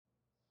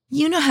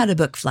You know how to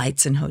book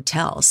flights and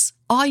hotels.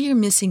 All you're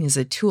missing is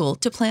a tool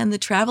to plan the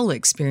travel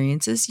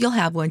experiences you'll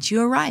have once you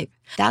arrive.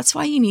 That's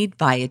why you need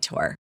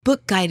Viator.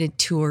 Book guided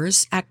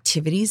tours,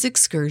 activities,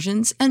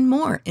 excursions, and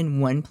more in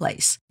one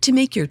place to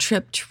make your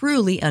trip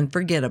truly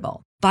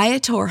unforgettable.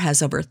 Viator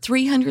has over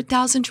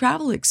 300,000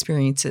 travel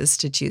experiences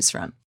to choose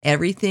from.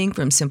 Everything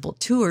from simple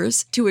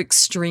tours to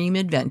extreme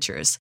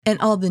adventures and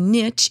all the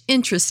niche,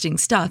 interesting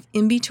stuff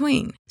in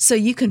between. So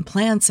you can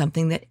plan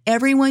something that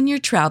everyone you're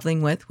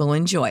traveling with will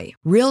enjoy.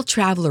 Real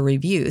traveler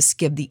reviews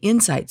give the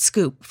inside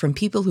scoop from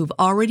people who've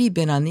already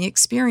been on the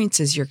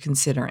experiences you're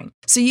considering.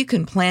 So you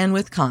can plan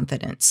with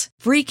confidence.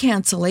 Free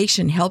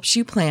cancellation helps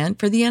you plan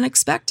for the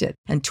unexpected.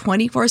 And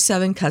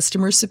 24/7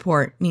 customer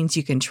support means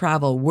you can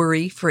travel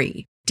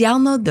worry-free.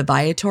 Download the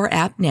Viator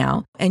app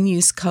now and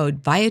use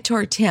code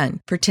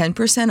Viator10 for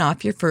 10%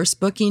 off your first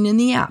booking in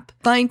the app.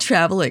 Find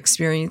travel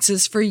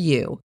experiences for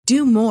you.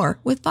 Do more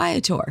with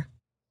Viator.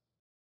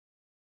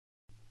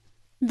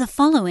 The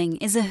following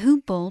is a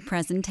Hoop Ball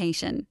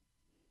presentation.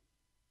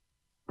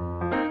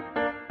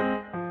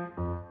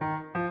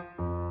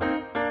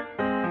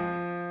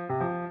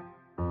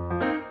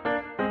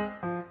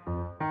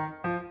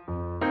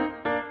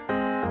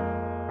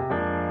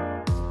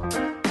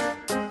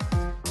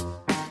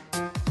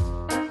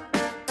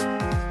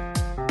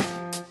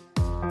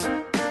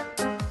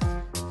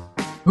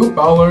 Hoop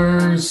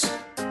Ballers!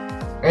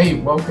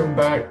 Hey, welcome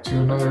back to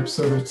another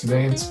episode of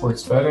Today in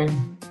Sports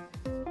Betting.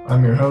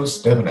 I'm your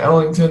host, Devin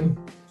Ellington,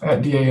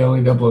 at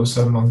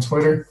DALE007 on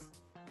Twitter.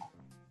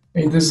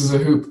 Hey, this is a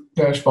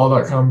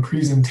hoop-ball.com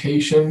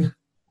presentation.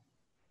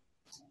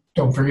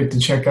 Don't forget to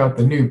check out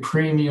the new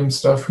premium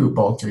stuff, Hoop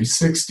Ball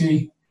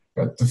 360.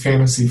 Got the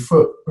fantasy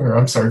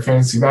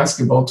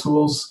basketball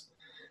tools,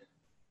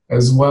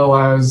 as well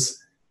as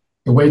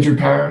the Wager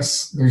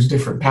Pass. There's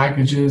different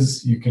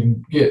packages. You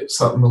can get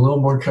something a little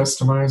more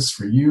customized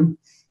for you.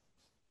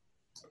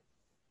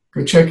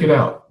 Go check it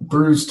out.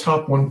 Brews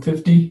Top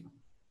 150.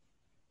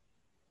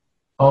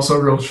 Also,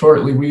 real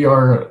shortly, we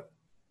are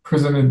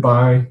presented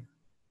by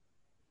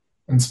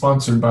and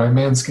sponsored by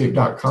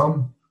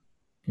Manscaped.com.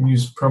 You can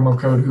use promo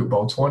code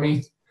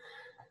HoopBall20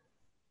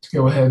 to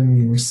go ahead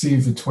and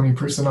receive the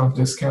 20% off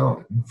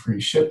discount and free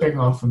shipping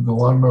off of the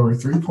Lawnmower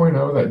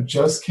 3.0 that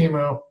just came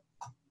out.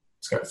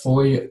 It's got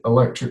fully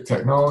electric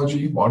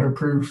technology,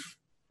 waterproof.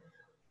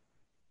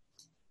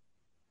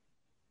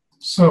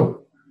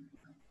 So,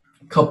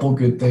 a couple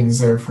good things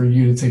there for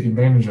you to take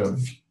advantage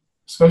of,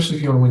 especially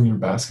if you want to win your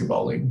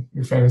basketball league,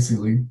 your fantasy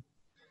league.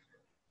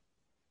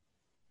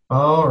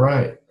 All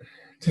right.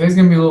 Today's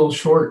going to be a little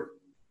short,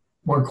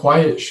 more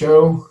quiet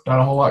show. Not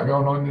a whole lot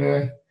going on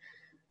today.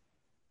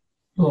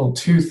 A little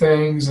two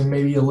things and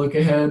maybe a look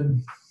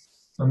ahead.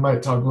 I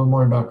might talk a little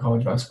more about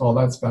college basketball.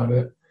 That's about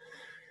it.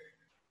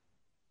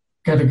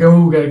 Gotta get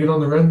on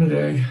the run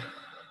today.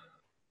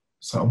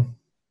 So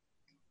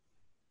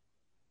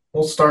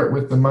we'll start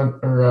with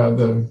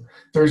the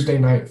Thursday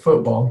night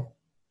football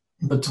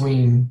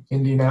between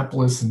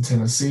Indianapolis and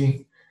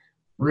Tennessee.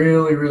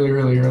 Really, really,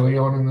 really early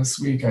on in this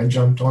week, I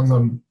jumped on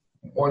the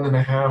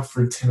 1.5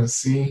 for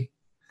Tennessee.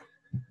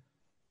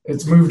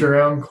 It's moved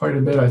around quite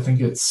a bit. I think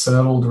it's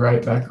settled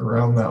right back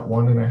around that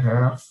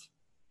 1.5.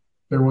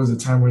 There was a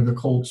time where the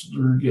Colts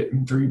were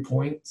getting 3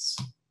 points.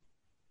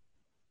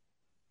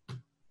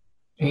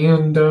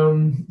 And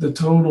the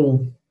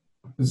total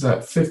is at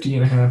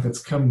 50.5. It's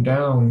come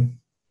down,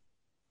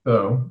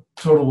 though.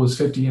 Total was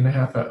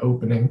 50.5 at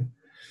opening.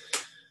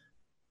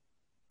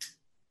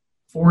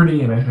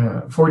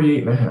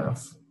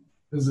 48.5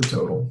 is the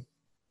total.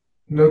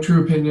 No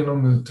true opinion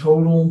on the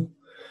total.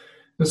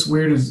 This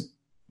weird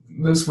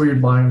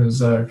line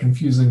is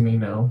confusing me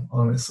now,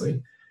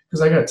 honestly,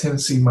 because I got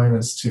Tennessee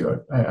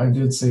 -2. I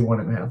did say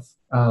 1.5,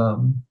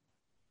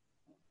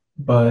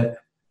 but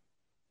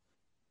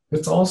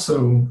it's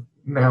also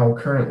now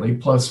currently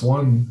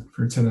 +1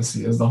 for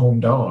Tennessee as the home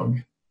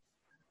dog.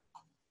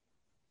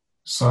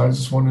 So I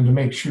just wanted to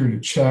make sure to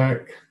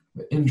check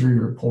the injury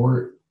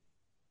report.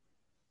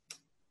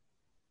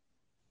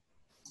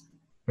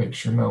 Make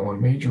sure no one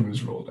major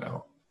was ruled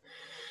out.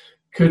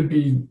 Could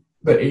be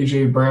the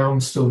A.J. Brown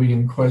still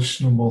being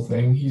questionable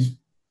thing. He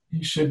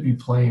should be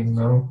playing,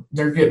 though.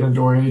 They're getting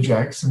Adoree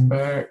Jackson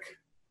back.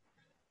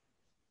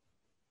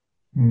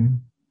 Yeah,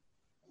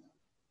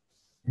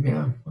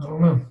 I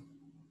don't know.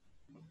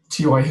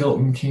 T.Y.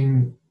 Hilton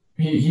King,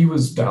 he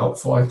was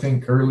doubtful, I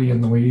think, early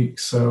in the week,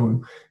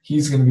 so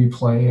he's going to be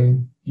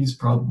playing. He's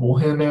probable.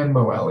 Him and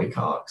Mo Alley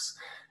Cox.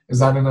 Is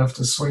that enough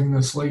to swing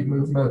this late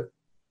movement?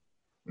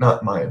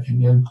 Not in my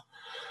opinion.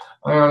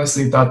 I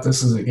honestly thought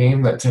this was a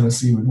game that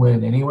Tennessee would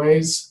win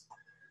anyways,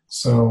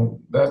 so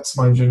that's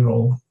my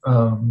general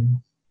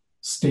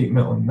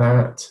statement on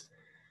that.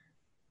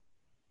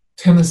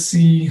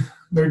 Tennessee,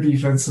 their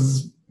defense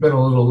has been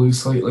a little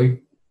loose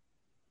lately.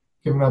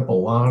 Giving up a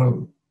lot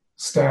of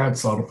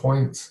stats, a lot of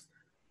points.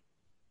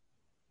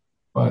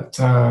 But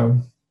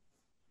I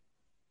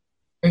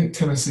think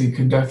Tennessee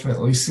could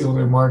definitely seal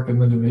their mark in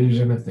the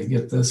division if they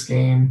get this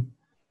game.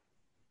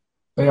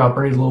 They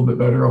operate a little bit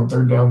better on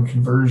third down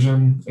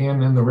conversion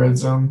and in the red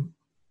zone.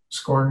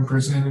 scoring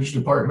percentage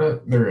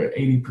department. They're at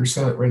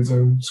 80% red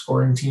zone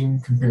scoring team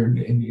compared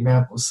to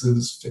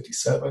Indianapolis's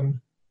 57%.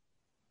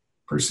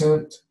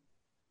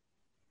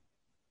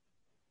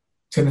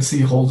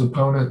 Tennessee holds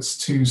opponents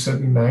to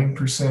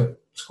 79%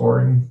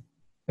 scoring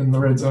in the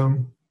red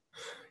zone.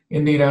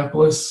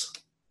 Indianapolis,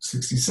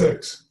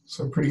 66.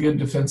 So pretty good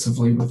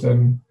defensively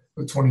within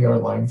the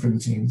 20-yard line for the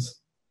teams.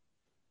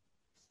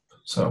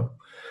 So,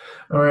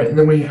 all right, and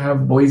then we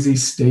have Boise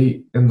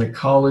State in the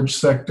college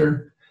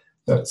sector.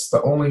 That's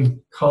the only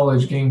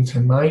college game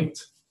tonight.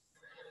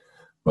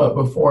 But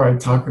before I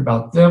talk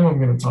about them, I'm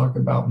going to talk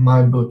about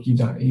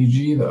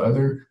mybookie.ag, the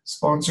other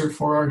sponsor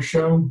for our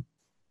show.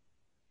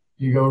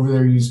 You go over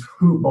there, use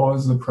HoopBall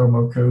as the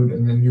promo code,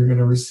 and then you're going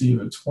to receive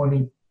a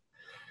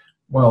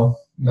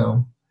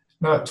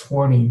not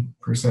 20%,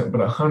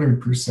 but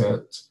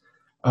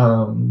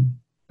 100%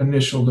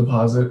 initial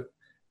deposit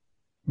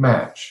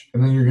match.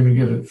 And then you're going to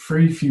get a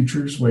free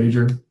futures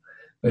wager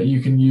that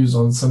you can use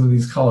on some of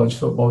these college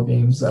football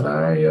games that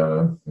I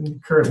am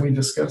currently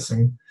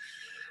discussing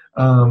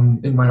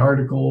in my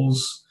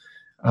articles,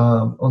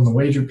 on the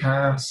Wager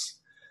Pass,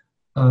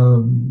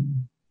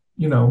 on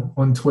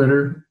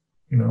Twitter,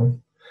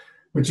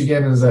 which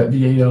again is at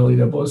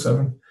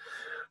DALE007.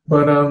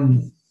 But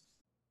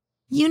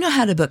You know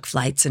how to book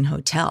flights and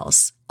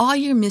hotels. All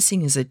you're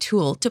missing is a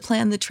tool to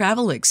plan the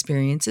travel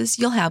experiences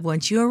you'll have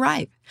once you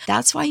arrive.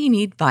 That's why you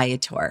need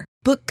Viator.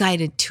 Book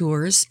guided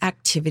tours,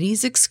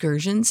 activities,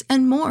 excursions,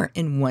 and more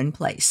in one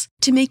place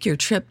to make your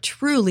trip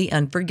truly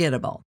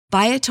unforgettable.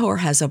 Viator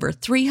has over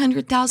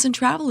 300,000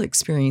 travel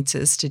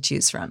experiences to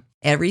choose from.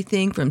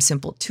 Everything from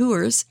simple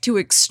tours to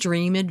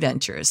extreme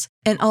adventures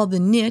and all the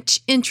niche,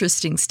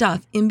 interesting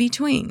stuff in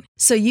between.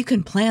 So you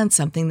can plan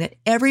something that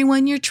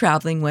everyone you're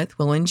traveling with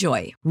will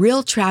enjoy.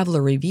 Real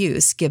traveler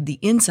reviews give the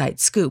inside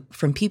scoop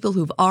from people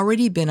who've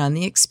already been on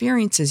the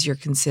experiences you're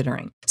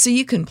considering. So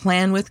you can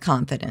plan with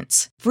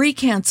confidence. Free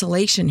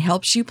cancellation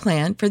helps you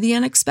plan for the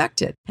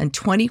unexpected. And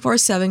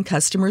 24/7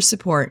 customer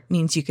support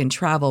means you can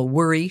travel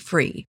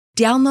worry-free.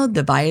 Download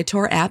the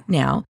Viator app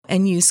now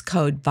and use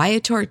code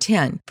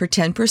Viator10 for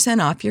 10%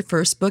 off your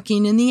first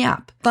booking in the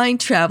app. Find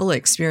travel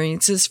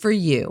experiences for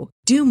you.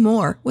 Do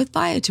more with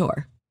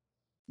Viator.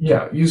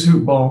 Yeah, use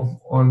HoopBall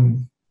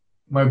on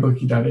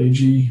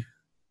mybookie.ag.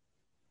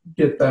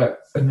 Get that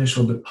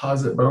initial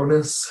deposit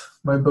bonus.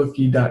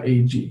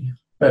 Mybookie.ag.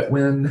 Bet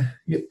win,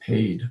 get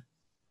paid.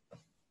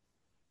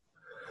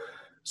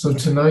 So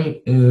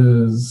tonight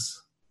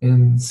is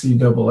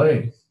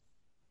NCAA,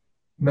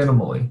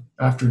 minimally,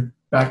 after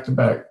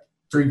back-to-back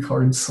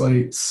 3-card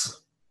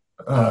slates,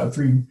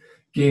 3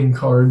 game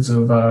cards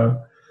of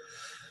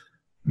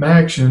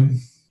action.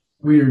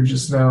 We are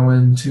just now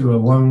into a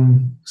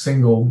lone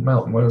single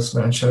Mountain West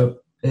matchup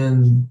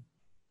in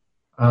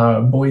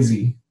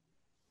Boise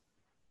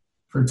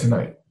for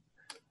tonight.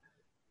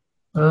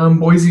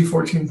 Boise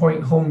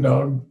 14-point home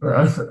dog, or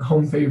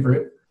home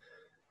favorite.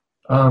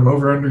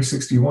 Over under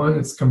 61.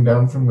 It's come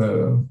down from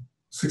the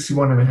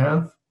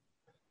 61.5.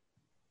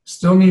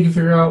 Still need to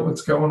figure out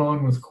what's going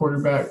on with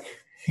quarterback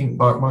Hank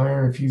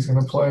Bachmeier, if he's going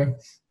to play.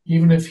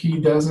 Even if he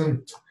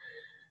doesn't,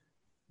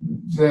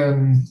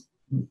 then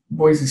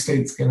Boise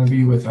State's going to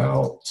be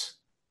without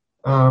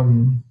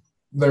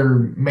their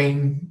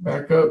main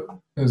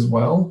backup as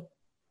well.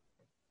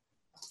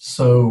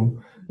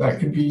 So that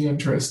could be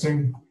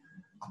interesting.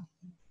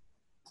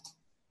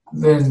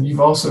 Then you've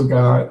also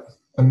got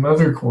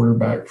another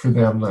quarterback for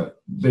them that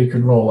they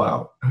could roll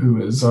out,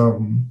 who is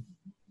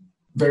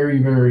very,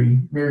 very,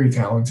 very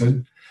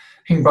talented.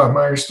 Hank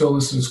Bachmeier still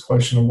listed as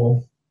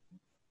questionable.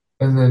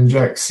 And then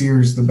Jack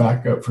Sears, the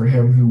backup for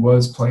him, who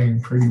was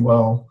playing pretty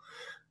well.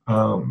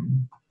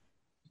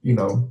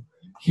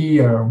 He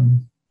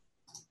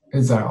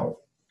is out.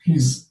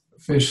 He's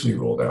officially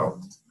ruled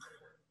out.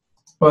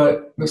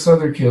 But this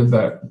other kid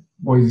that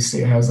Boise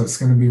State has that's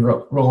going to be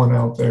rolling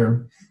out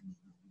there,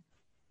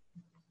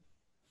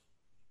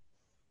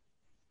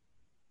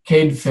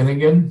 Cade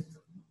Finnegan.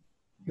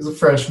 He's a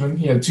freshman.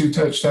 He had 2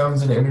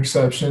 touchdowns and an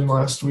interception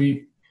last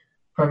week,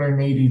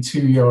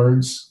 182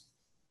 yards,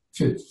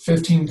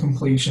 15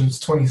 completions,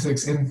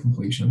 26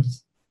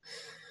 incompletions,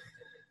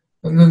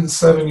 and then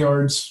 7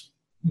 yards,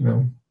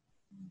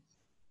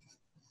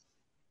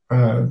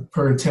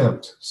 per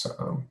attempt.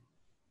 So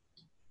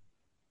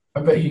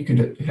I bet he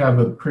could have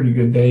a pretty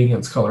good day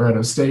against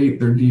Colorado State.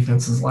 Their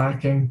defense is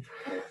lacking.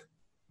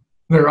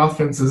 Their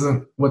offense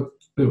isn't what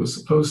it was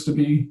supposed to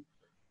be.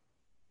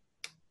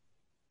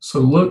 So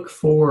look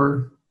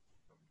for,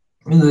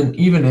 and then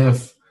even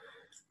if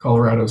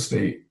Colorado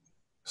State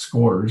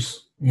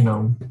scores,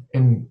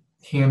 and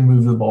can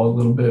move the ball a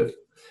little bit,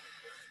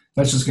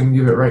 that's just going to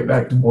give it right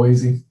back to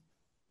Boise.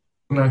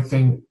 And I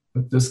think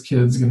that this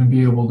kid's going to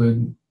be able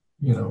to,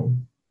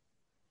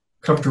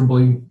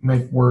 comfortably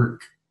make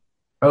work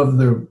of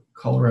the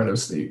Colorado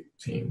State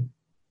team.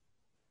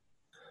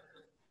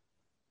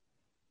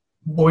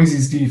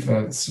 Boise's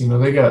defense,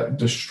 they got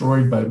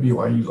destroyed by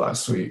BYU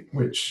last week,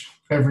 which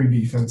every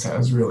defense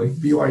has, really.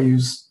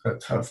 BYU's a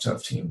tough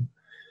team.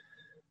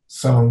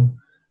 So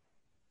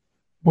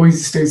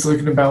Boise State's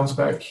looking to bounce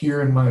back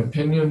here, in my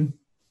opinion,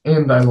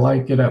 and I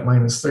like it at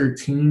minus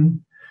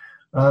 13.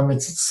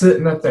 It's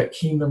sitting at that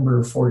key number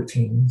of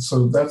 14,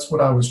 so that's what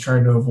I was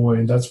trying to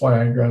avoid. That's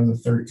why I grabbed the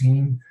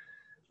 13.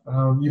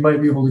 You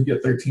might be able to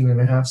get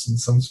 13.5 in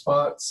some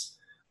spots,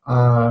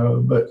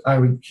 but I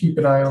would keep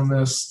an eye on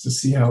this to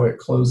see how it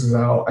closes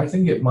out. I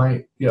think it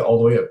might get all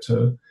the way up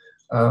to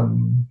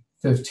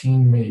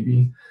 15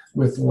 maybe,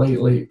 with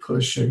late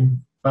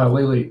pushing,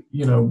 late,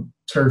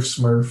 turf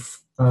smurf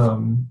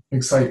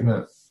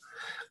excitement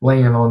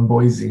laying on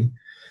Boise.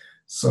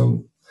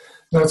 So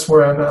that's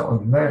where I'm at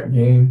on that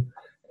game.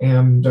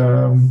 And,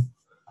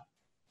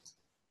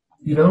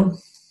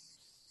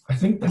 I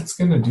think that's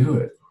going to do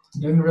it.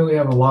 Didn't really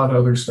have a lot of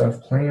other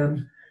stuff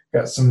planned.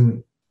 Got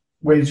some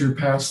wager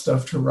pass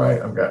stuff to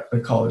write. I've got a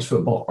college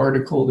football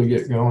article to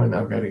get going.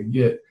 I've got to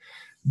get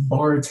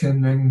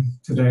bartending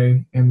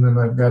today, and then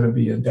I've got to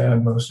be a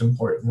dad, most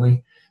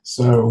importantly.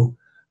 So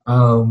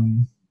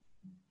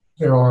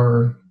there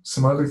are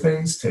some other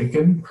things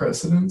taking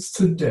precedence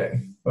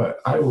today, but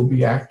I will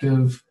be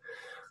active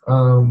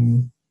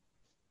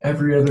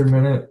every other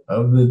minute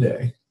of the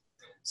day.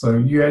 So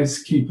you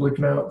guys keep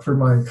looking out for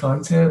my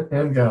content,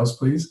 and gals,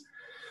 please.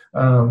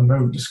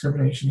 No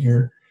discrimination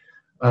here.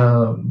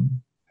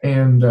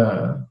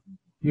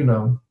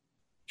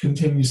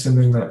 Continue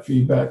sending that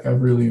feedback.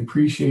 I've really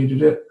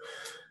appreciated it.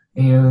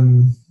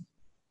 And,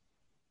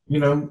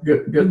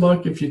 good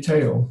luck if you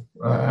tail.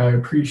 I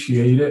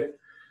appreciate it.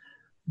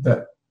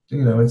 That,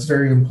 it's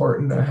very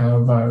important to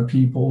have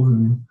people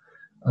who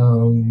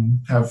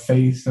have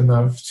faith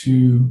enough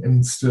to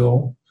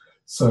instill.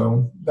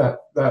 So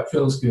that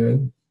feels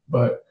good.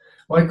 But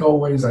like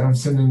always, I'm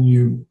sending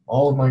you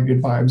all of my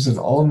good vibes and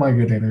all of my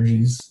good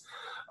energies.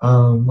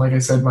 Like I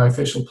said, my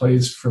official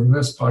plays from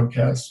this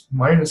podcast,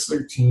 minus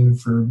 13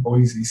 for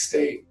Boise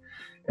State.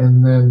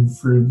 And then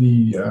for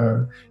the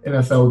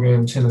NFL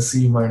game,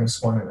 Tennessee,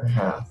 minus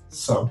 1.5.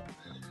 So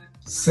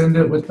send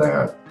it with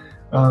that.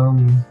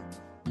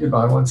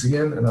 Goodbye once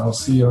again, and I'll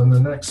see you on the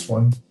next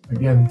one.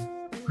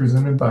 Again,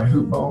 presented by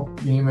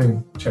Hoopball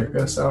Gaming. Check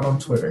us out on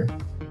Twitter.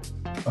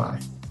 Bye.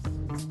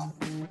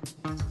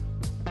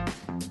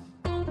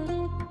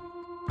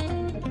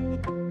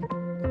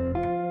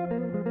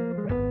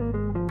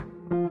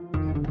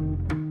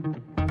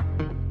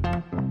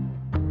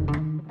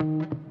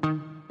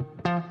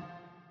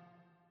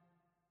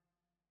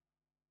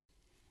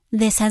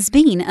 This has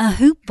been a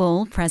Hoop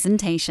Ball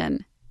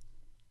presentation.